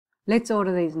Let's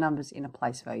order these numbers in a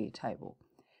place value table.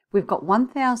 We've got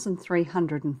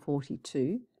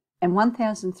 1,342 and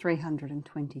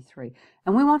 1,323,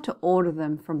 and we want to order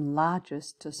them from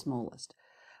largest to smallest.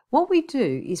 What we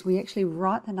do is we actually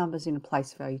write the numbers in a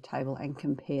place value table and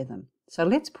compare them. So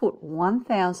let's put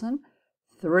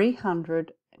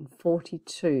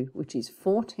 1,342, which is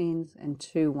 4 tens and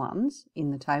 2 ones,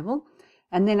 in the table,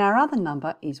 and then our other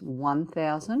number is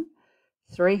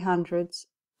 1,300s,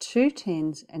 2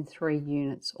 tens and 3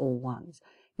 units or ones.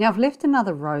 Now I've left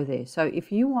another row there, so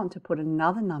if you want to put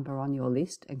another number on your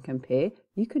list and compare,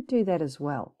 you could do that as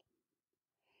well.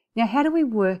 Now how do we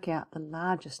work out the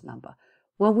largest number?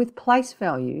 Well, with place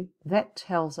value, that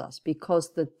tells us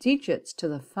because the digits to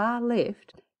the far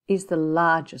left is the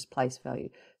largest place value.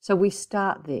 So we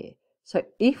start there. So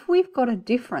if we've got a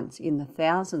difference in the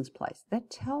thousands place,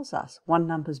 that tells us one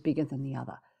number's bigger than the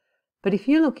other. But if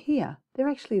you look here, they're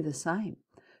actually the same.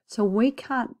 So we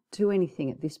can't do anything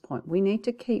at this point. We need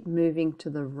to keep moving to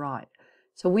the right.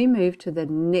 So we move to the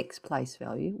next place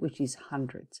value, which is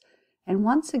hundreds. And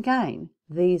once again,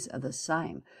 these are the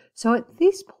same. So at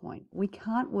this point, we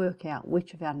can't work out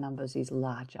which of our numbers is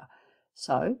larger.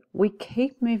 So we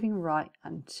keep moving right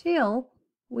until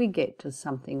we get to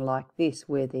something like this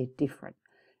where they're different.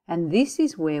 And this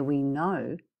is where we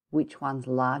know which one's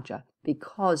larger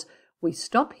because we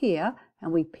stop here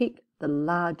and we pick the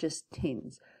largest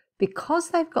tens. Because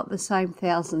they've got the same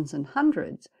thousands and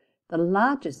hundreds, the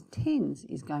largest tens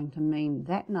is going to mean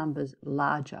that number's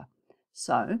larger.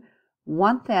 So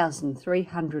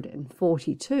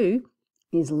 1,342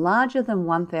 is larger than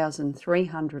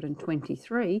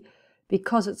 1,323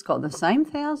 because it's got the same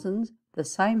thousands, the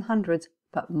same hundreds,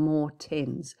 but more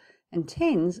tens. And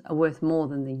tens are worth more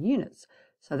than the units.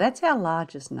 So that's our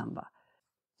largest number.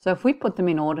 So if we put them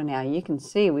in order now, you can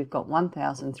see we've got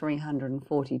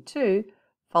 1,342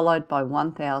 followed by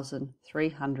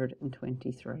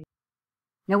 1,323.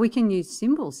 Now we can use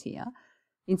symbols here.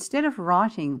 Instead of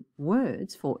writing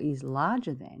words for is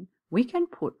larger than, we can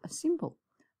put a symbol.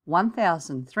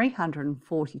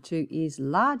 1,342 is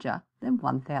larger than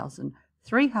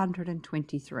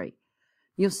 1,323.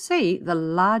 You'll see the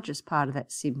largest part of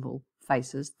that symbol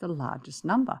faces the largest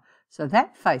number. So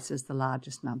that faces the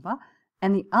largest number,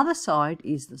 and the other side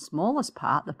is the smallest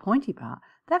part, the pointy part,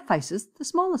 that faces the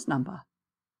smallest number.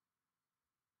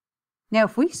 Now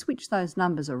if we switch those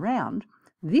numbers around,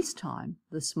 this time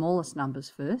the smallest number's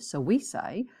first, so we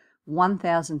say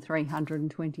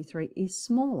 1,323 is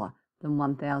smaller than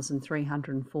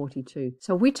 1,342.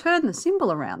 So we turn the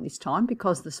symbol around this time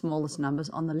because the smallest number's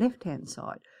on the left-hand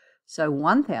side. So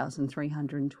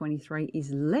 1,323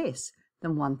 is less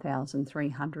than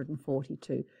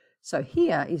 1,342. So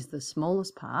here is the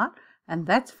smallest part, and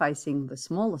that's facing the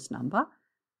smallest number,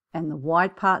 and the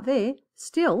wide part there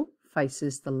still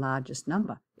faces the largest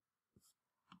number.